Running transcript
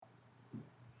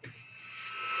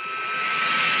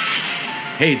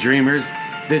Hey dreamers,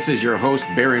 this is your host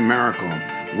Barry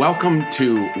Maracle. Welcome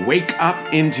to Wake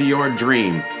Up Into Your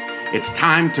Dream. It's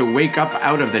time to wake up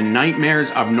out of the nightmares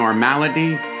of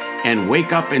normality and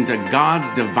wake up into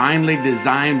God's divinely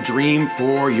designed dream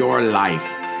for your life.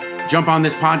 Jump on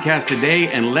this podcast today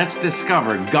and let's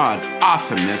discover God's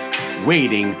awesomeness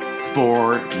waiting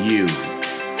for you.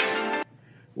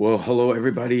 Well, hello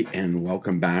everybody, and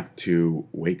welcome back to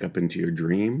Wake Up Into Your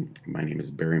Dream. My name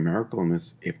is Barry Maracle,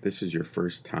 and if this is your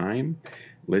first time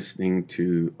listening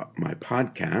to my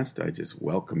podcast, I just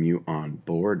welcome you on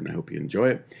board, and I hope you enjoy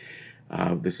it.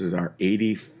 This is our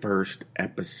 81st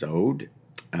episode,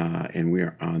 and we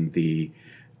are on the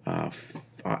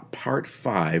part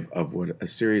 5 of what a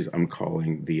series I'm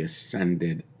calling The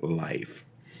Ascended Life.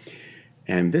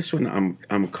 And this one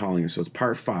I'm calling, so it's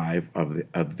part 5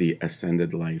 of the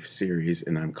Ascended Life series,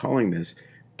 and I'm calling this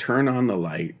Turn on the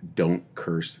Light, Don't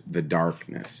Curse the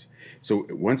Darkness. So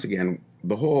once again,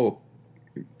 the whole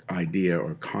idea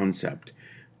or concept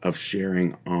of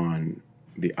sharing on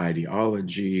the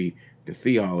ideology, the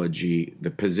theology,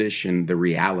 the position, the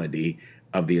reality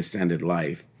of the ascended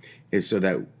life is so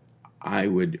that I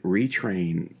would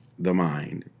retrain the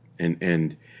mind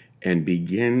and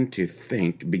begin to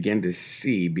think, begin to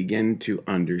see, begin to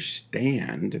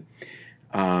understand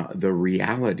the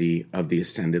reality of the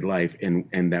ascended life,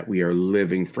 and that we are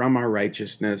living from our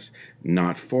righteousness,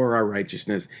 not for our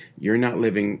righteousness. You're not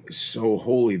living so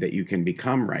holy that you can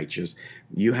become righteous.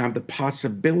 You have the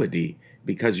possibility,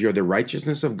 because you're the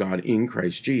righteousness of God in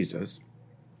Christ Jesus,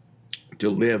 to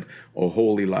live a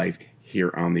holy life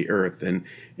here on the earth. And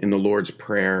in the Lord's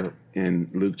Prayer in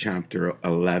Luke chapter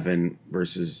 11,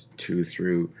 verses 2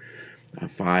 through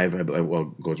 5,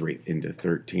 it goes right into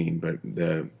 13, but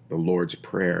the Lord's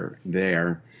Prayer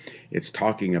there, it's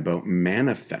talking about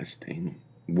manifesting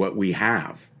what we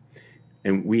have.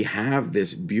 And we have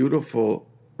this beautiful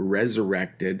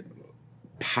resurrected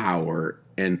power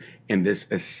and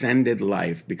this ascended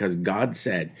life, because God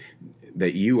said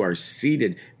that you are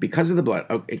seated because of the blood.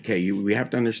 Okay, we have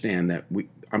to understand that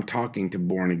I'm talking to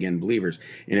born-again believers.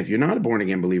 And if you're not a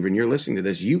born-again believer and you're listening to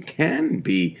this, you can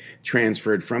be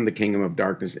transferred from the kingdom of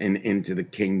darkness and into the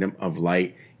kingdom of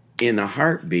light in a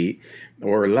heartbeat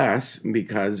or less,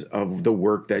 because of the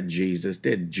work that Jesus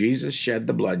did. Jesus shed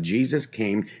the blood. Jesus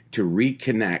came to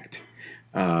reconnect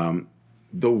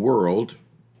the world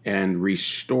and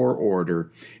restore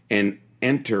order and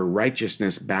enter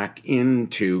righteousness back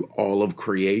into all of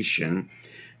creation.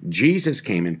 Jesus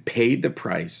came and paid the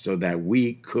price so that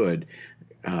we could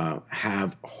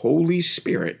have Holy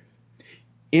Spirit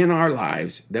in our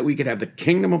lives, that we could have the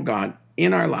kingdom of God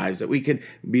in our lives, that we could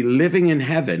be living in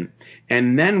heaven,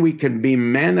 and then we could be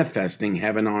manifesting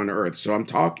heaven on earth. So I'm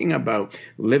talking about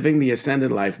living the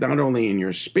ascended life, not only in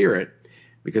your spirit,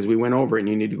 because we went over it, and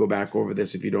you need to go back over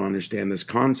this if you don't understand this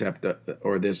concept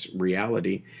or this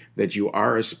reality, that you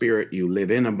are a spirit, you live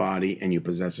in a body, and you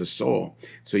possess a soul.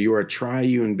 So you are a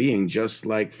triune being, just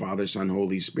like Father, Son,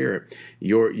 Holy Spirit.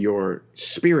 Your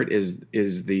spirit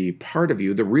is the part of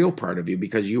you, the real part of you,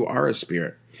 because you are a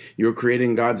spirit. You were created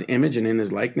in God's image and in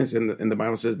his likeness, and the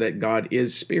Bible says that God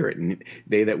is spirit, and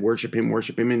they that worship him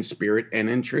in spirit and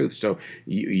in truth. So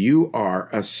you are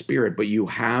a spirit, but you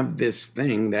have this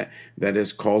thing that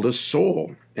is called a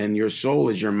soul, and your soul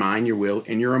is your mind, your will,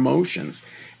 and your emotions.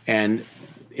 And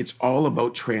it's all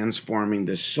about transforming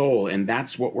the soul, and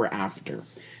that's what we're after.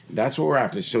 That's what we're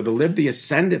after. So to live the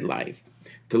ascended life,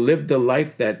 to live the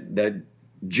life that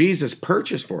Jesus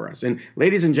purchased for us. And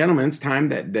ladies and gentlemen, it's time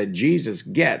that Jesus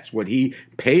gets what he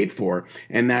paid for,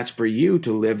 and that's for you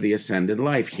to live the ascended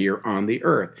life here on the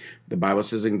earth. The Bible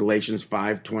says in Galatians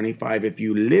 5:25, if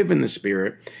you live in the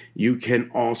Spirit, you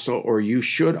can also, or you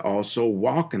should also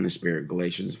walk in the Spirit.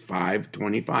 Galatians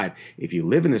 5:25. If you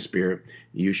live in the Spirit,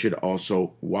 you should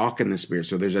also walk in the Spirit.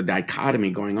 So there's a dichotomy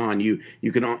going on. You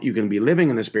can be living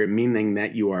in the Spirit, meaning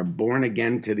that you are born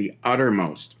again to the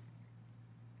uttermost.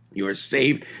 You are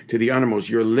saved to the uttermost.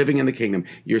 You're living in the kingdom.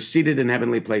 You're seated in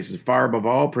heavenly places, far above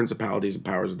all principalities and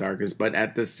powers of darkness. But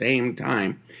at the same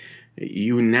time,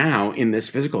 you now in this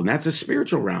physical, and that's a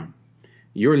spiritual realm.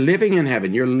 You're living in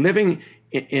heaven. You're living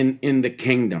in the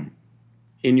kingdom,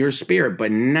 in your spirit.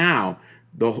 But now,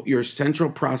 your central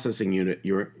processing unit,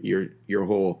 your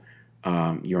whole,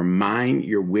 your mind,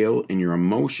 your will, and your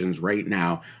emotions right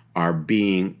now are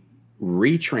being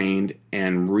retrained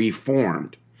and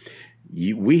reformed.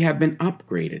 We have been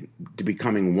upgraded to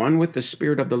becoming one with the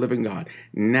Spirit of the living God.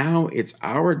 Now it's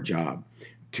our job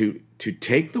to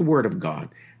take the Word of God,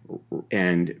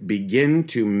 and begin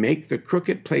to make the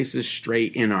crooked places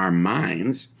straight in our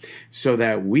minds so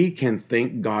that we can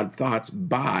think God thoughts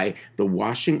by the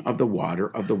washing of the water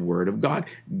of the Word of God.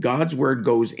 God's Word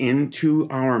goes into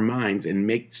our minds and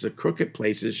makes the crooked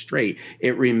places straight.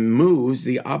 It removes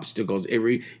the obstacles.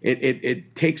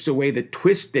 It takes away the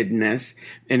twistedness,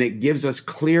 and it gives us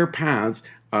clear paths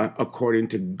according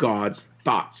to God's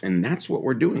thoughts. And that's what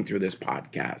we're doing through this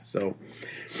podcast. So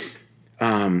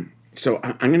I'm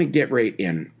going to get right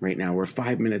in right now. We're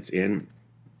 5 minutes in.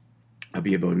 I'll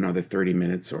be about another 30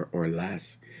 minutes or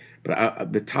less.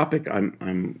 But the topic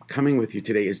I'm coming with you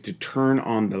today is to turn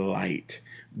on the light.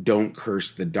 Don't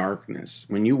curse the darkness.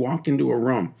 When you walk into a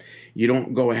room, you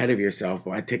don't go ahead of yourself.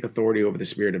 Well, I take authority over the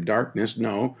spirit of darkness.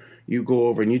 No, you go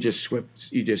over and you just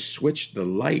switch the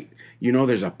light. You know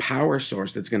there's a power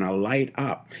source that's going to light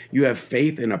up. You have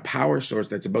faith in a power source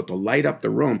that's about to light up the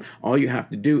room. All you have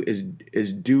to do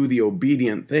is do the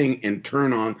obedient thing and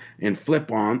turn on and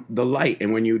flip on the light.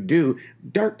 And when you do,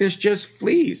 darkness just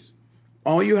flees.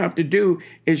 All you have to do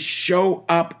is show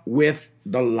up with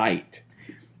the light.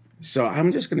 So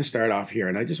I'm just going to start off here,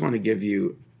 and I just want to give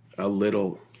you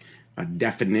a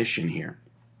definition here.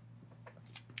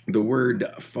 The word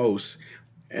phos,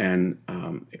 and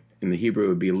in the Hebrew it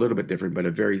would be a little bit different, but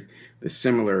the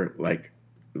similar, like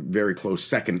very close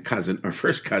second cousin or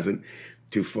first cousin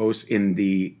to phos in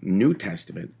the New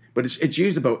Testament. But it's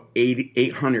used about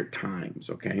 800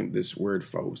 times, okay, this word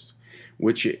phos,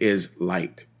 which is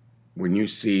light. When you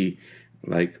see,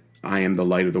 like, I am the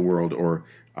light of the world, or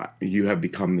you have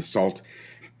become the salt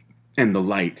and the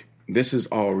light, this is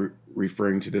all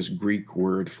referring to this Greek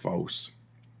word phos.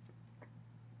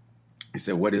 I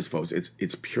said, what is phos?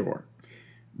 It's pure,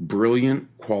 brilliant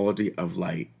quality of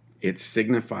light. It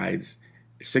signified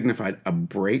a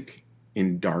break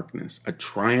in darkness, a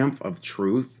triumph of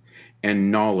truth and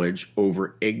knowledge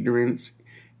over ignorance,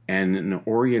 and an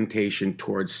orientation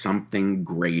towards something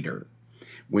greater.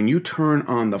 When you turn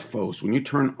on the phos, when you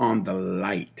turn on the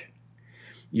light,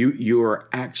 you are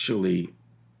actually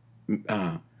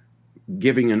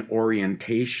giving an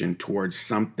orientation towards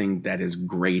something that is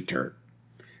greater.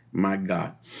 My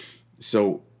God.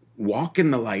 So walk in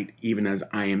the light even as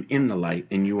I am in the light,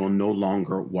 and you will no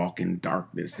longer walk in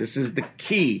darkness. This is the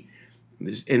key.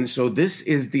 And so this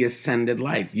is the ascended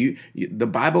life. The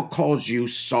Bible calls you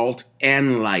salt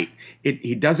and light.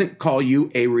 He doesn't call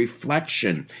you a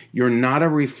reflection. You're not a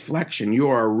reflection. You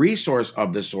are a resource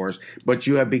of the source, but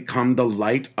you have become the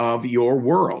light of your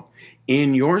world.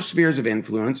 In your spheres of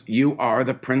influence, you are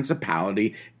the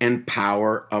principality and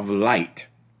power of light.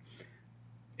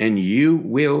 And you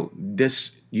will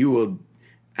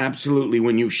absolutely,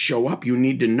 when you show up, you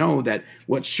need to know that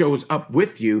what shows up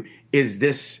with you is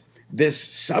this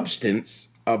substance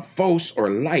of phos or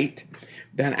light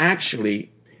that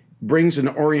actually brings an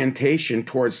orientation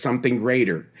towards something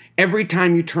greater. Every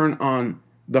time you turn on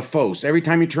the phos, every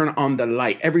time you turn on the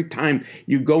light, every time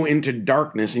you go into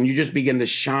darkness and you just begin to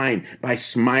shine by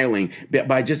smiling,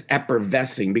 by just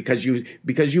effervescing, because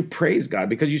you praise God,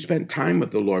 because you spent time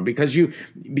with the Lord, because you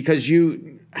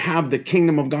have the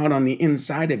kingdom of God on the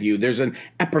inside of you. There's an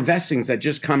effervescence that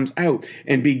just comes out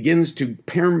and begins to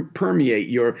permeate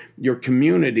your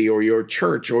community or your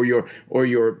church or your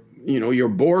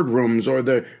boardrooms or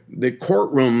the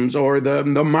courtrooms or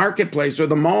the marketplace or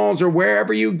the malls or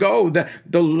wherever you go.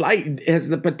 The light has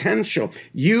the potential.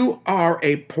 You are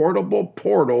a portable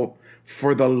portal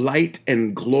for the light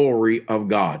and glory of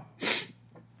God.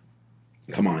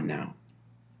 Come on now.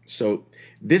 So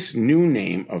this new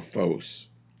name of phos,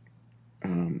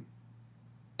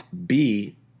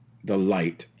 be the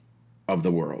light of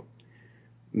the world.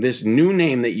 This new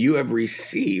name that you have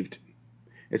received,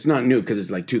 it's not new because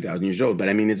it's like 2,000 years old, but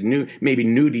I mean, it's new, maybe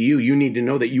new to you. You need to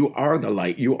know that you are the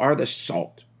light. You are the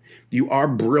salt. You are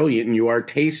brilliant and you are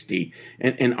tasty.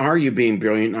 And are you being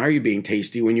brilliant? Are you being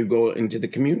tasty when you go into the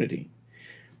community?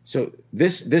 So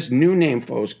this new name,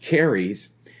 phos, carries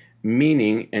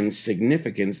meaning and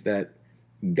significance that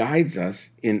guides us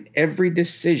in every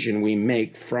decision we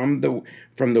make, from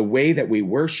the way that we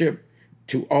worship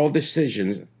to all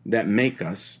decisions that make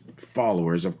us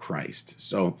followers of Christ.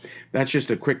 So that's just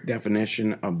a quick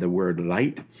definition of the word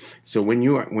light. So when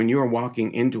you are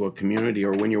walking into a community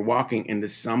or when you're walking into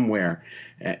somewhere,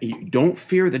 don't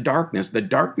fear the darkness. The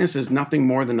darkness is nothing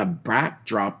more than a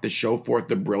backdrop to show forth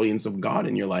the brilliance of God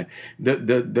in your life.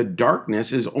 The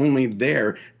darkness is only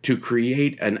there to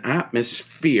create an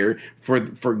atmosphere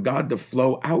for God to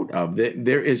flow out of.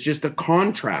 There is just a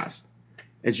contrast.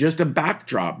 It's just a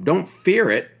backdrop. Don't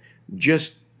fear it.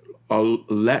 Just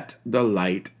let the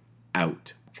light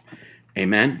out.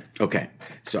 Amen. Okay.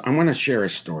 So I want to share a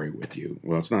story with you.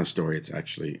 Well, it's not a story. It's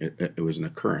actually, it was an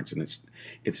occurrence, and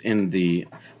it's in the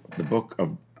book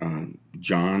of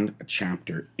John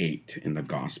chapter 8 in the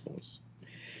Gospels.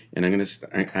 And I'm going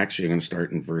to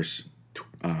start in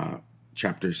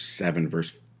chapter 7,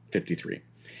 verse 53.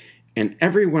 And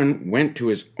everyone went to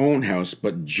his own house,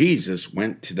 but Jesus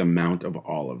went to the Mount of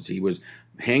Olives. He was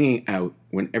hanging out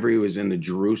whenever he was in the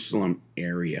Jerusalem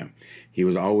area. He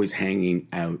was always hanging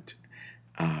out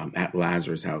at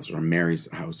Lazarus' house or Mary's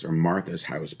house or Martha's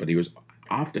house, but he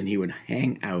would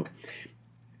hang out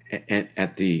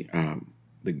at the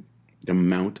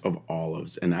Mount of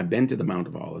Olives. And I've been to the Mount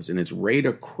of Olives, and it's right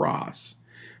across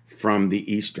from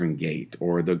the Eastern Gate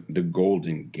or the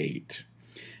Golden Gate,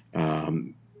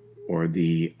 or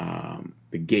the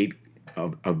Gate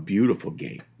of Beautiful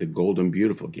Gate, the Golden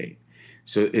Beautiful Gate.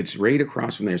 So it's right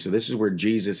across from there. So this is where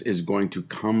Jesus is going to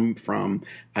come from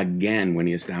again when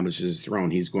he establishes his throne.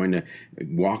 He's going to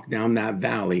walk down that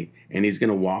valley, and he's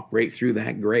going to walk right through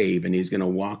that grave, and he's going to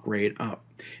walk right up,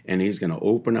 and he's going to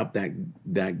open up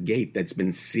that gate that's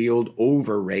been sealed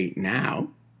over right now.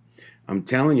 I'm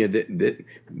telling you that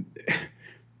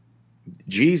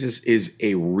Jesus is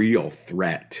a real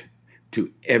threat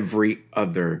to every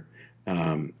other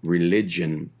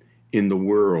religion in the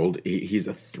world. He's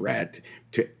a threat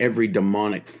to every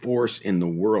demonic force in the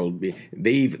world.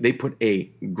 They put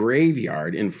a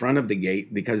graveyard in front of the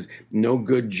gate because no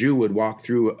good Jew would walk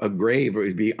through a grave or it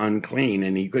would be unclean,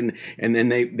 and he couldn't. And then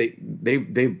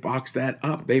they've boxed that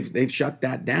up. They've shut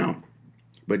that down.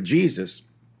 But Jesus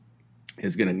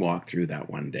is going to walk through that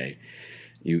one day.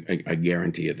 I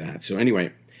guarantee you that. So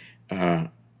anyway,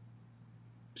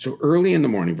 so early in the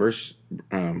morning, verse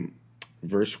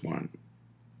 1.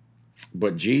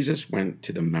 But Jesus went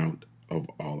to the Mount of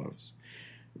Olives.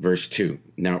 Verse 2.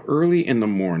 Now early in the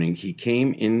morning he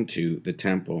came into the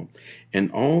temple, and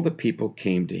all the people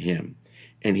came to him,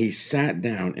 and he sat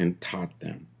down and taught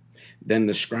them. Then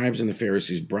the scribes and the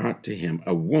Pharisees brought to him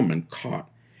a woman caught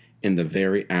in the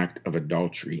very act of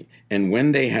adultery. And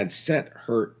when they had set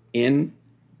her in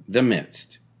the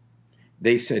midst,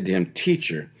 they said to him,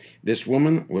 Teacher, this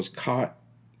woman was caught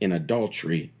in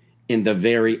adultery in the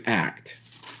very act.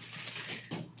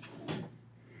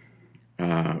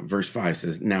 Verse 5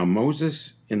 says, Now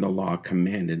Moses in the law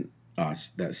commanded us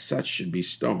that such should be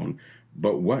stoned,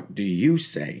 but what do you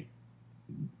say?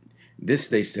 This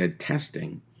they said,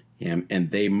 testing him, and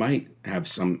they might have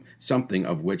something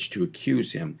of which to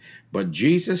accuse him. But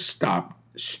Jesus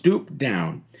stooped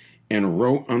down, and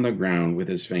wrote on the ground with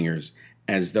his fingers,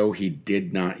 as though he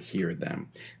did not hear them.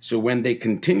 So when they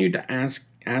continued to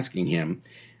asking him,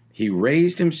 he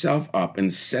raised himself up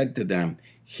and said to them,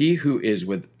 He who is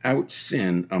without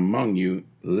sin among you,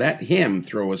 let him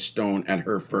throw a stone at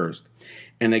her first.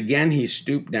 And again he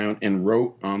stooped down and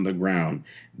wrote on the ground.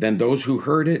 Then those who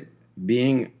heard it,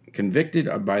 being convicted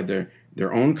by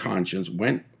their own conscience,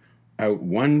 went out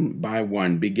one by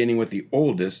one, beginning with the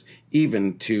oldest,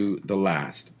 even to the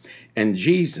last. And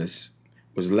Jesus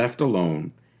was left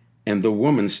alone, and the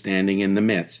woman standing in the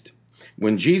midst.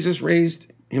 When Jesus raised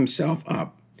himself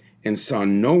up and saw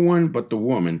no one but the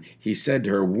woman, he said to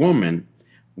her, Woman,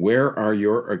 where are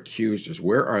your accusers?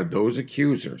 Where are those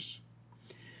accusers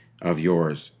of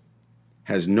yours?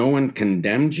 Has no one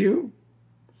condemned you?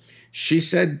 She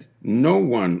said, No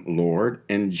one, Lord.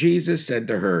 And Jesus said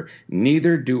to her,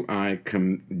 Neither do I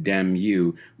condemn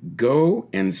you. Go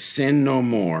and sin no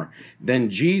more. Then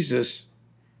Jesus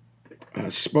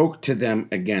spoke to them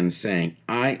again, saying,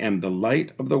 I am the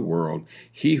light of the world.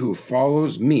 He who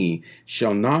follows me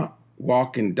shall not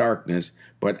walk in darkness,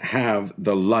 but have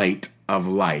the light of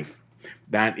life.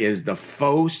 That is the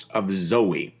phos of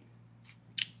Zoe,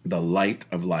 the light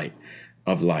of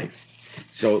life.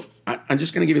 So I'm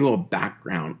just going to give you a little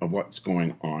background of what's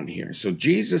going on here. So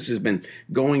Jesus has been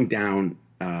going down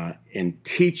and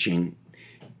teaching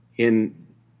in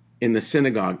the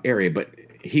synagogue area, but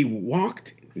he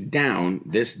walked down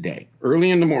this day, early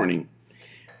in the morning.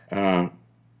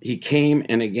 He came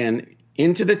and again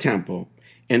into the temple,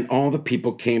 and all the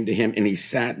people came to him, and he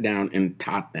sat down and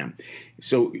taught them.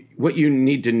 So what you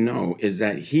need to know is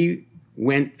that he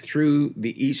went through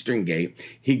the Eastern Gate.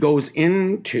 He goes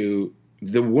into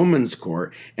the woman's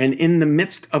court, and in the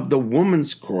midst of the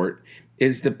woman's court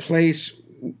is the place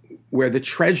where the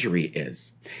treasury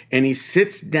is. And he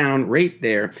sits down right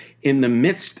there in the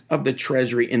midst of the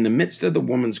treasury, in the midst of the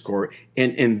woman's court.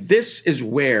 And this is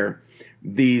where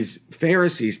these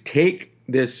Pharisees take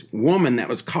this woman that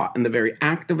was caught in the very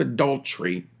act of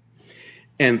adultery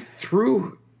and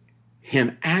threw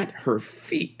him at her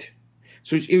feet.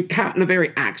 So she's caught in the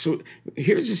very act. So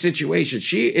here's the situation.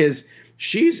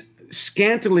 She's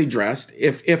scantily dressed,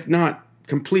 if not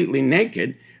completely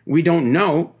naked. We don't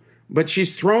know, but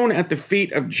she's thrown at the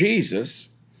feet of Jesus,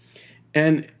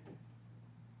 and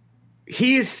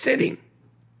he is sitting,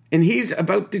 and he's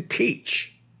about to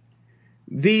teach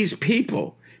these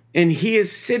people, and he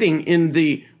is sitting in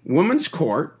the woman's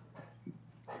court,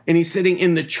 and he's sitting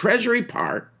in the treasury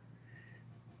part,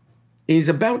 and he's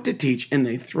about to teach, and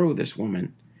they throw this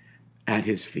woman at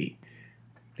his feet.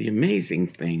 The amazing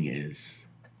thing is,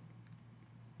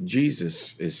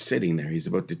 Jesus is sitting there. He's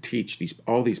about to teach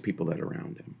all these people that are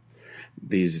around him.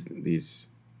 These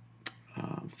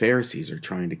Pharisees are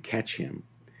trying to catch him,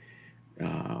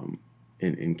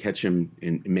 and catch him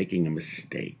in making a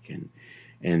mistake,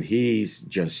 and he's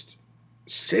just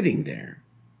sitting there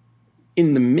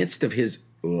in the midst of his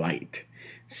light,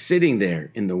 sitting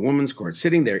there in the woman's court,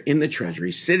 sitting there in the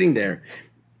treasury, sitting there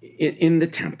in the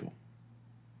temple,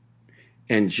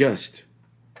 and just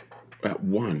at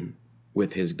one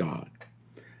with his God.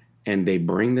 And they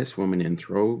bring this woman in,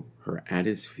 throw her at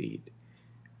his feet,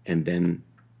 and then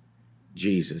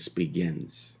Jesus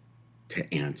begins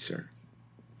to answer.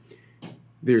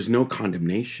 There's no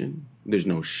condemnation. There's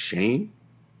no shame.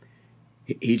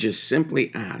 He just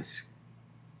simply asks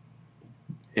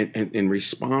and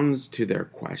responds to their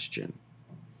question.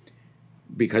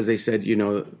 Because they said,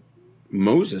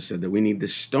 Moses said that we need to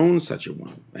stone such a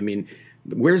one. I mean,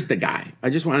 where's the guy? I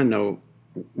just want to know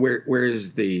where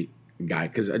is the guy?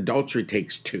 Because adultery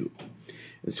takes two.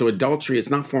 So adultery, it's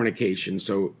not fornication.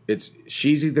 So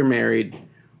she's either married,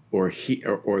 or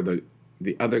the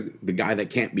guy that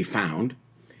can't be found,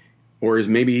 or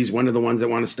maybe he's one of the ones that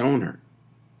want to stone her.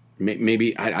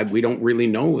 Maybe we don't really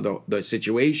know the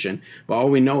situation, but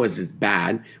all we know is it's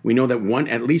bad. We know that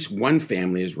at least one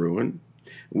family is ruined.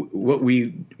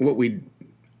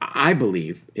 I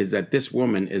believe is that this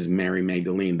woman is Mary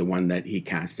Magdalene, the one that he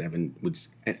would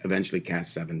eventually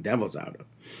cast 7 devils out of.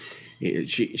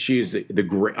 She is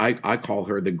I call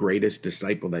her the greatest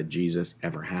disciple that Jesus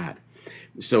ever had.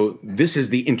 So this is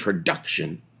the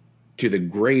introduction to the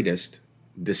greatest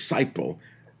disciple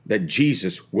that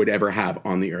Jesus would ever have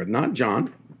on the earth. Not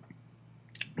John,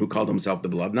 who called himself the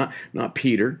beloved, not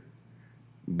Peter,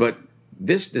 but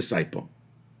this disciple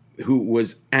who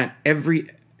was at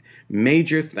every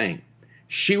major thing.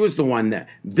 She was the one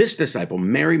this disciple,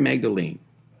 Mary Magdalene,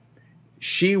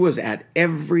 she was at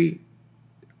every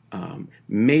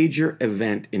major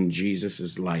event in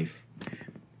Jesus's life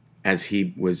as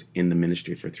he was in the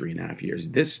ministry for 3.5 years.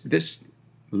 This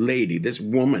lady, this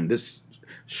woman, this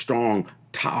strong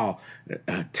tower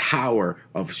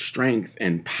of strength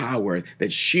and power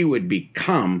that she would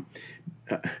become.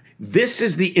 This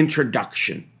is the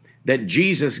introduction that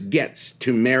Jesus gets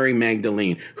to Mary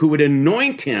Magdalene, who would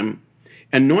anoint him,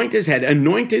 anoint his head,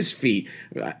 anoint his feet,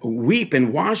 weep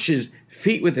and wash his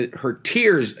feet with her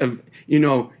tears of,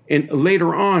 and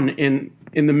later on in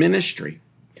the ministry,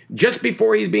 just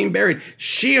before he's being buried,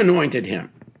 she anointed him.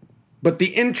 But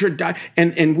the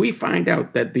and we find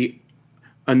out that the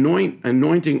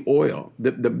anointing oil,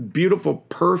 the beautiful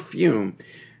perfume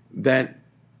that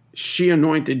she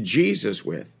anointed Jesus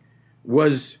with,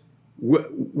 was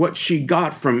what she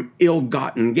got from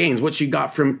ill-gotten gains, what she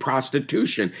got from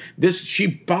prostitution. She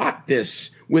bought this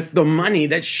with the money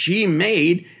that she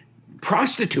made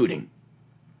prostituting.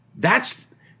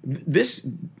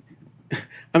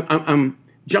 I'm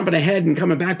jumping ahead and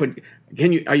coming back, but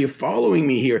are you following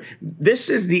me here? This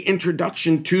is the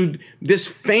introduction to this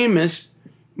famous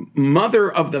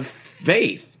mother of the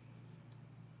faith.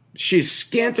 She's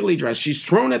scantily dressed. She's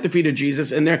thrown at the feet of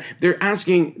Jesus, and they're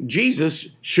asking Jesus,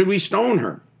 should we stone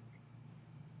her?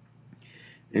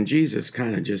 And Jesus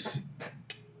kind of just,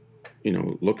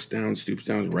 looks down, stoops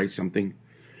down, writes something,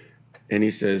 and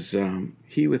he says,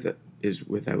 he is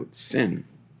without sin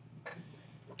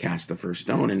cast the first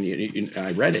stone. And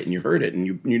I read it, and you heard it, and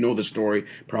you know the story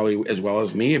probably as well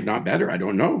as me, if not better. I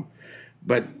don't know.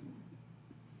 But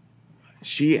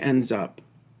she ends up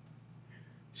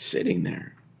sitting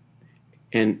there.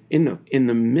 And in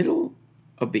the middle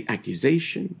of the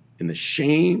accusation and the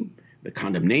shame, the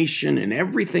condemnation, and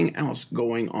everything else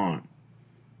going on,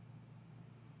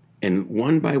 and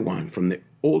one by one, from the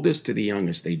oldest to the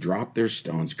youngest, they drop their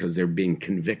stones because they're being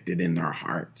convicted in their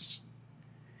hearts.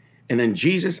 And then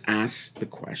Jesus asks the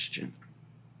question,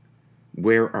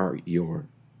 where are your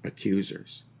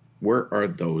accusers? Where are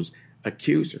those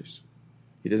accusers?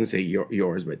 He doesn't say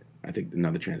yours, but I think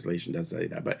another translation does say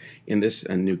that. But in this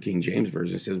New King James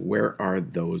Version, it says, where are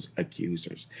those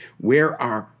accusers? Where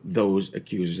are those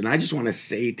accusers? And I just want to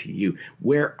say to you,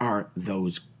 where are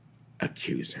those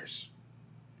accusers?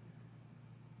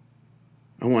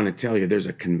 I want to tell you, there's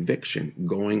a conviction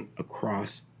going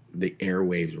across the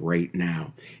airwaves right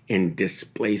now and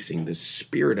displacing the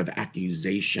spirit of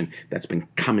accusation that's been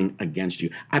coming against you.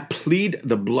 I plead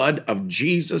the blood of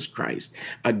Jesus Christ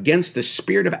against the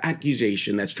spirit of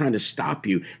accusation that's trying to stop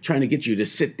you, trying to get you to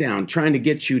sit down, trying to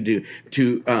get you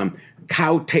to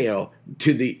kowtail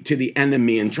to the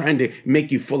enemy and trying to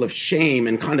make you full of shame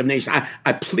and condemnation.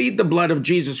 I plead the blood of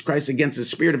Jesus Christ against the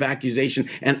spirit of accusation.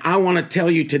 And I want to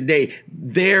tell you today,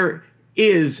 there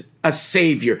is a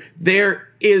Savior. There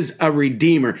is a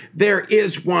Redeemer. There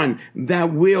is one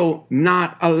that will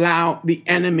not allow the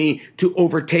enemy to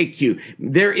overtake you.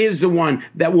 There is the one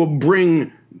that will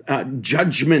bring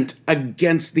judgment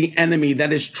against the enemy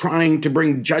that is trying to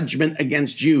bring judgment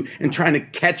against you and trying to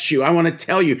catch you. I want to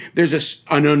tell you, there's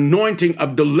an anointing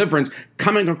of deliverance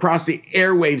coming across the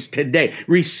airwaves today.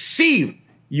 Receive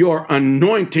your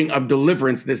anointing of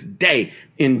deliverance this day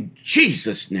in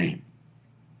Jesus' name.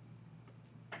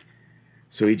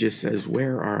 So he just says,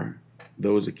 where are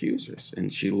those accusers?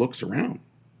 And she looks around.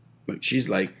 Like she's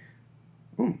like,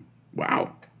 oh,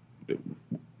 wow.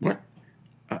 What?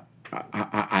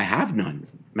 I have none,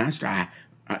 Master. I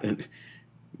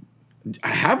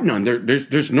have none.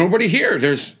 There's nobody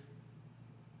here.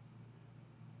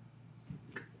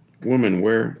 Woman,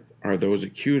 where are those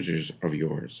accusers of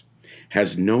yours?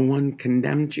 Has no one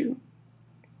condemned you?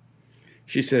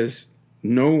 She says,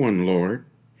 no one, Lord.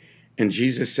 And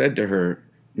Jesus said to her,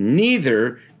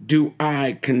 neither do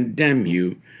I condemn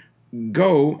you.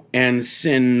 Go and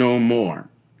sin no more.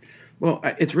 Well,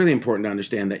 it's really important to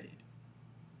understand that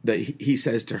he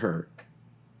says to her,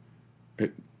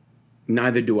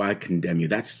 neither do I condemn you.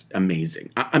 That's amazing.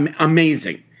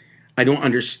 Amazing. I don't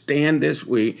understand this.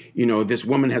 This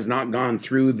woman has not gone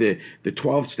through the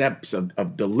 12 steps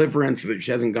of deliverance.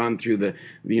 She hasn't gone through the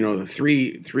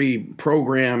three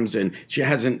programs, and she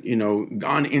hasn't,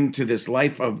 gone into this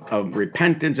life of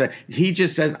repentance. He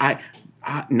just says,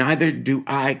 neither do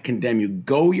I condemn you.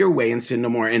 Go your way and sin no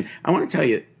more. And I want to tell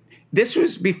you, this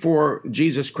was before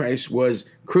Jesus Christ was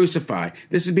crucified.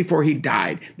 This is before he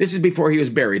died. This is before he was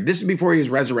buried. This is before he was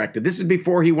resurrected. This is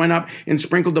before he went up and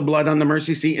sprinkled the blood on the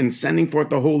mercy seat and sending forth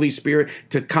the Holy Spirit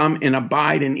to come and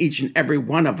abide in each and every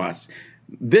one of us.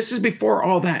 This is before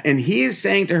all that. And he is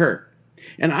saying to her,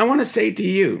 and I want to say to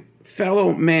you,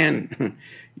 fellow man,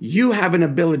 you have an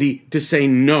ability to say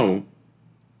no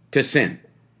to sin.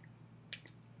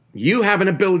 You have an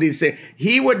ability to say,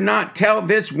 he would not tell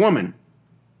this woman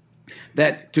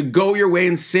that to go your way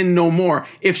and sin no more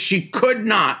if she could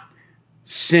not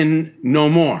sin no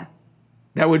more.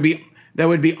 That would be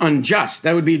unjust.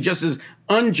 That would be just as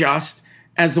unjust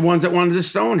as the ones that wanted to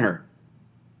stone her.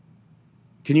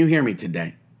 Can you hear me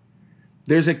today?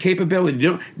 There's a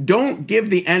capability. Don't give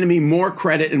the enemy more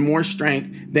credit and more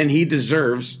strength than he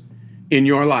deserves in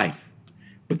your life.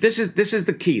 But this is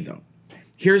the key, though.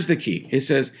 Here's the key. It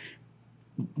says,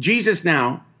 Jesus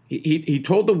now, He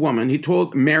told the woman, he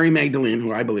told Mary Magdalene,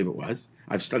 who I believe it was.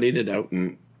 I've studied it out,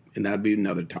 and that'd be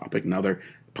another topic, another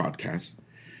podcast.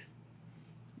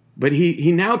 But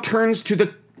he now turns to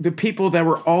the people that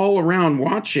were all around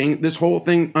watching this whole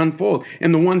thing unfold,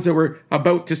 and the ones that were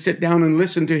about to sit down and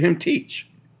listen to him teach.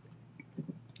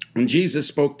 And Jesus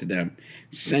spoke to them,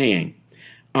 saying,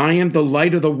 I am the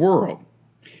light of the world.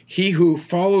 He who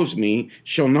follows me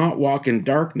shall not walk in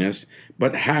darkness,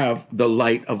 but have the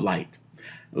light of light.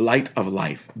 Light of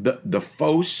life, the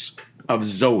phos of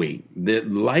Zoe, the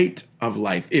light of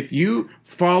life. If you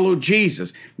follow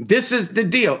Jesus, this is the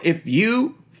deal. If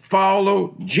you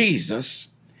follow Jesus,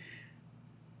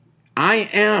 I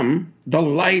am the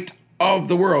light of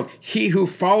the world. He who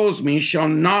follows me shall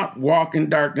not walk in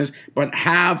darkness, but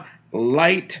have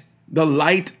light, the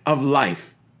light of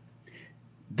life.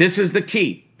 This is the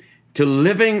key to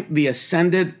living the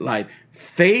ascended life.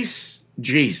 Face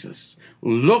Jesus.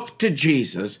 Look to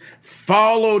Jesus,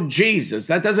 follow Jesus.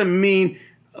 That doesn't mean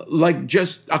like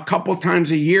just a couple times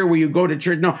a year where you go to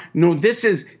church. No, this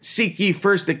is seek ye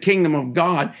first the kingdom of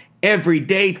God,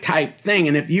 everyday type thing.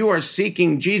 And if you are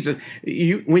seeking Jesus,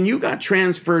 when you got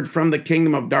transferred from the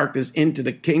kingdom of darkness into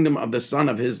the kingdom of the Son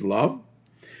of his love,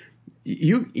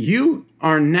 you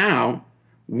are now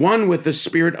one with the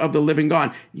Spirit of the living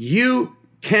God. You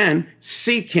can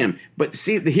seek him. But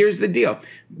see, here's the deal.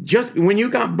 Just when you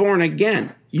got born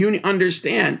again, you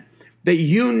understand that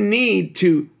you need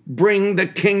to bring the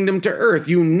kingdom to earth.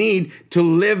 You need to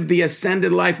live the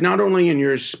ascended life, not only in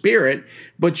your spirit,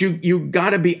 but you got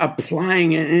to be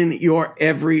applying it in your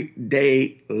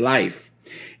everyday life.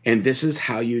 And this is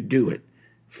how you do it.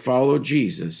 Follow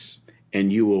Jesus,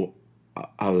 and you will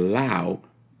allow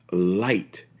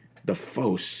light, the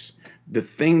phos, the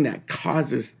thing that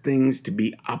causes things to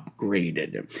be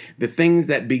upgraded, the things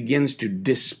that begins to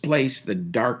displace the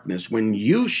darkness. When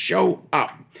you showed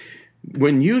up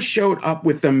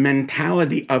with the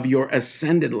mentality of your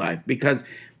ascended life, because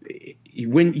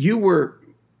when you were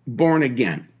born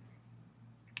again,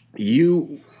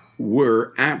 you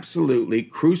were absolutely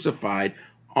crucified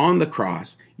on the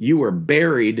cross. You were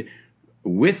buried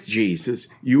with Jesus.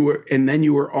 And then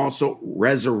you were also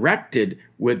resurrected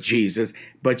with Jesus,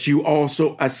 but you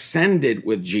also ascended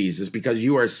with Jesus, because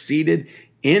you are seated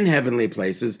in heavenly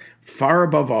places, far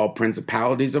above all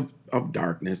principalities of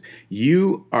darkness.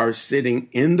 You are sitting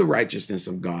in the righteousness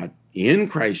of God in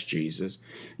Christ Jesus.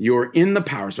 You're in the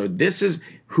power. So this is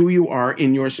who you are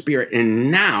in your spirit. And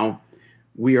now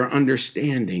we are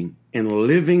understanding and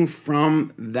living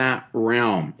from that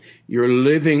realm. You're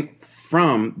living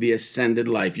from the ascended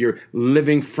life. You're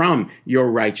living from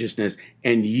your righteousness,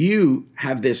 and you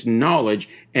have this knowledge.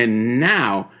 And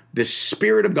now the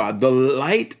Spirit of God, the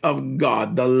light of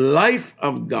God, the life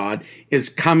of God is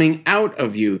coming out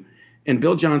of you. And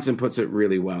Bill Johnson puts it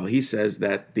really well. He says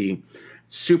that the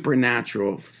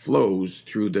supernatural flows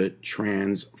through the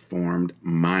transformed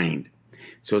mind.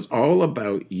 So it's all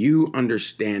about you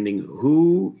understanding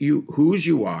whose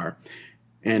you are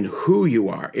and who you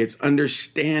are. It's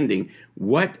understanding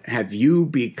what have you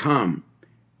become.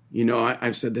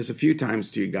 I've said this a few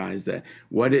times to you guys, that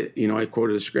I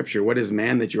quoted a scripture, what is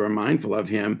man that you are mindful of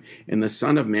him, and the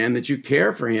Son of Man that you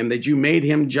care for him, that you made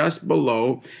him just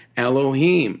below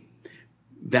Elohim.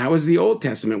 That was the Old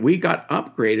Testament. We got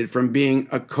upgraded from being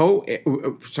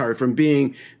from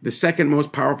being the second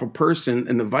most powerful person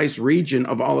in the vice regent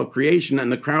of all of creation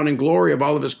and the crowning glory of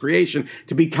all of his creation,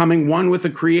 to becoming one with the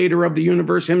creator of the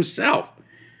universe himself.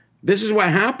 This is what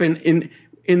happened in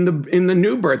the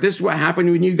new birth. This is what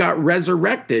happened when you got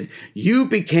resurrected. You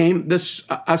became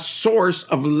a source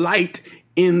of light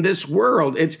in this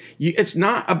world. It's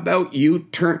not about you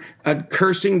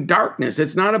cursing darkness.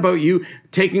 It's not about you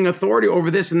taking authority over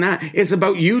this and that. It's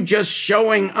about you just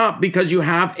showing up because you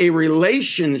have a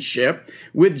relationship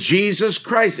with Jesus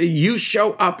Christ. You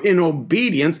show up in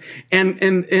obedience, and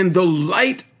the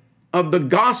light of the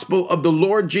gospel of the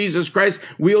Lord Jesus Christ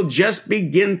will just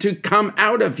begin to come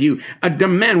out of you. A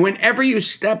demand. Whenever you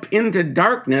step into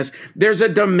darkness, there's a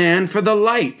demand for the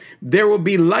light. There will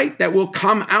be light that will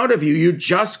come out of you. You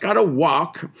just got to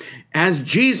walk as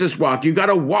Jesus walked. You got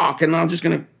to walk. And I'm just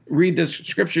going to read this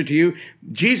scripture to you.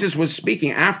 Jesus was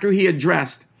speaking after he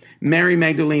addressed Mary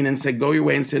Magdalene and said, "Go your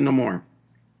way and sin no more."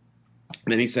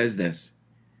 Then he says this.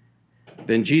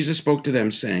 Then Jesus spoke to them,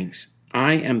 saying,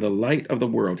 "I am the light of the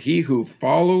world. He who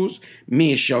follows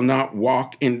me shall not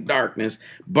walk in darkness,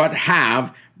 but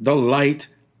have the light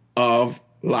of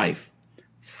life."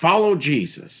 Follow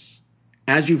Jesus.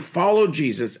 As you follow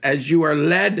Jesus, as you are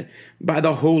led by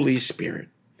the Holy Spirit,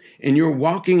 and you're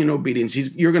walking in obedience,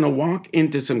 you're going to walk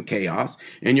into some chaos,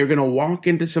 and you're going to walk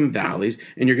into some valleys,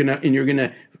 and you're going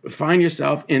to find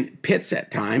yourself in pits at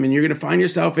time, and you're going to find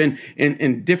yourself in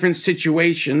different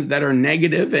situations that are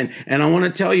negative. And I want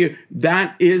to tell you,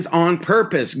 that is on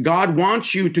purpose. God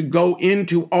wants you to go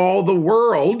into all the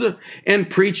world and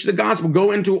preach the gospel.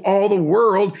 Go into all the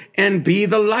world and be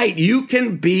the light. You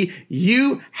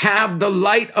have the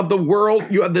light of the world.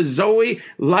 You have the Zoe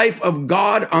life of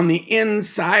God on the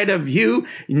inside of you.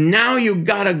 Now you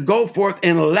got to go forth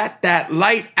and let that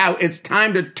light out. It's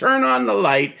time to turn on the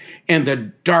light, and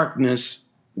the darkness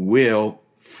will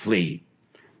flee.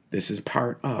 This is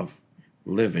part of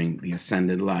living the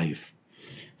ascended life.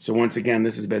 So once again,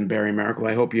 this has been Barry Maracle.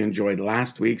 I hope you enjoyed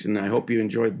last week's, and I hope you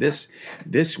enjoyed this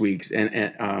week's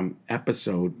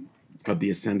episode of the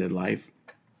Ascended Life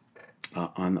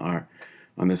on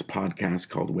this podcast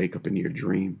called Wake Up Into Your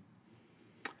Dream.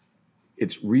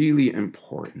 It's really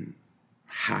important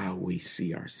how we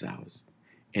see ourselves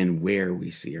and where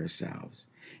we see ourselves.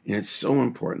 And it's so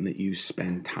important that you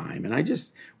spend time. And I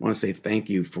just want to say thank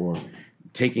you for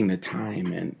taking the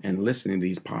time and listening to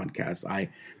these podcasts.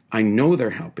 I know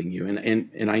they're helping you.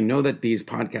 And I know that these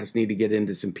podcasts need to get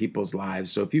into some people's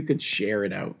lives. So if you could share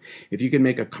it out, if you could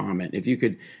make a comment, if you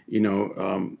could,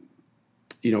 bring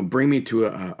me to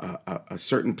a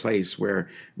certain place where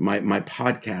my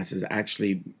podcast is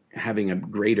actually having a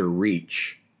greater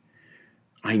reach,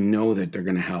 I know that they're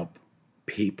going to help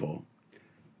people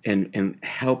and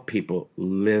help people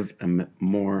live a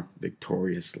more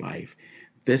victorious life.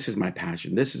 This is my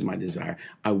passion. This is my desire.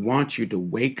 I want you to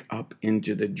wake up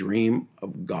into the dream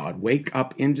of God. Wake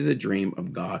up into the dream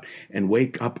of God and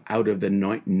wake up out of the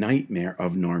nightmare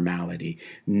of normality.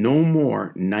 No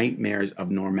more nightmares of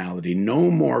normality.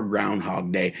 No more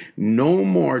Groundhog Day. No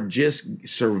more just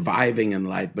surviving in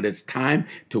life. But it's time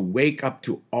to wake up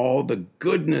to all the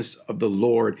goodness of the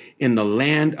Lord in the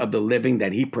land of the living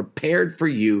that he prepared for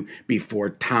you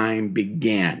before time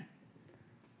began.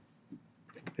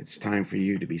 It's time for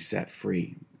you to be set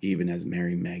free, even as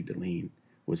Mary Magdalene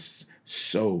was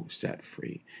so set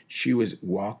free. She was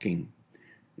walking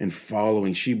and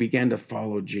following. She began to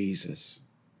follow Jesus,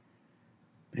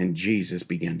 and Jesus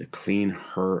began to clean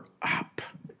her up.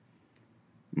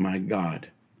 My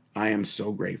God, I am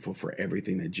so grateful for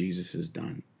everything that Jesus has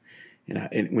done.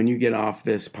 And when you get off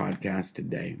this podcast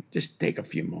today, just take a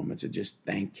few moments and just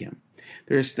thank him.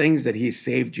 There's things that he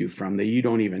saved you from that you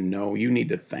don't even know. You need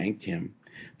to thank him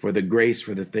for the grace,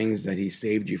 for the things that he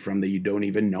saved you from that you don't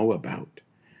even know about.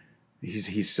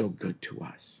 He's so good to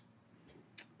us.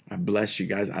 I bless you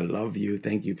guys. I love you.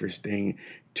 Thank you for staying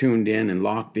tuned in and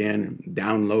locked in and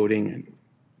downloading. And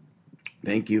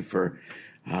thank you for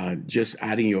just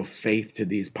adding your faith to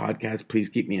these podcasts. Please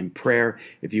keep me in prayer.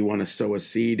 If you want to sow a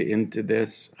seed into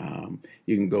this,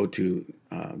 you can go to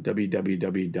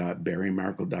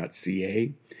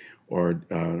www.barrymaracle.ca or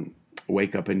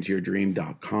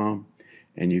wakeupintoyourdream.com.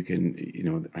 And you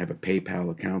can, I have a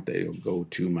PayPal account that will go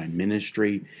to my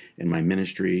ministry. And my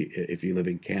ministry, if you live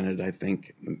in Canada, I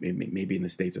think, maybe in the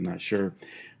States, I'm not sure.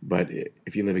 But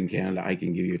if you live in Canada, I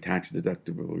can give you a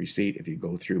tax-deductible receipt if you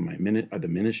go through the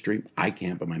ministry. I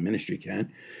can't, but my ministry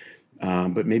can.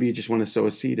 But maybe you just want to sow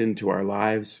a seed into our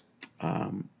lives.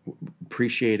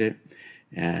 Appreciate it.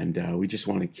 And we just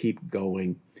want to keep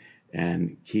going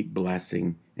and keep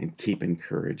blessing and keep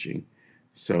encouraging.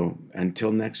 So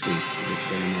until next week, this is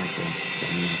Barry Maracle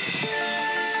signing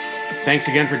off. Thanks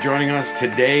again for joining us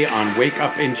today on Wake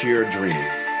Up Into Your Dream.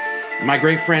 My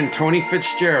great friend Tony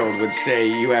Fitzgerald would say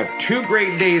you have two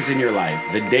great days in your life,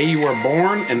 the day you were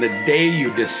born and the day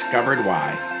you discovered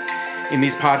why. In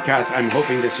these podcasts, I'm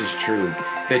hoping this is true,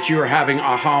 that you are having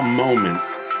aha moments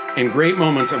and great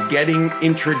moments of getting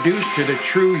introduced to the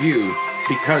true you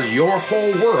because your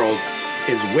whole world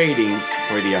is waiting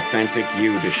for the authentic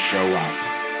you to show up.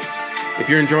 If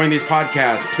you're enjoying these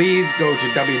podcasts, please go to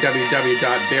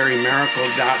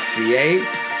www.barrymaracle.ca.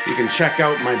 You can check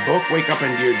out my book, Wake Up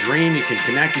Into Your Dream. You can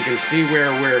connect. You can see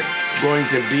where we're going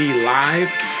to be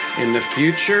live in the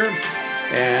future.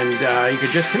 And you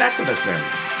can just connect with us there.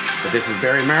 But this is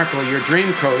Barry Maracle, your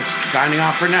dream coach, signing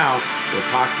off for now. We'll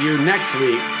talk to you next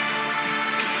week.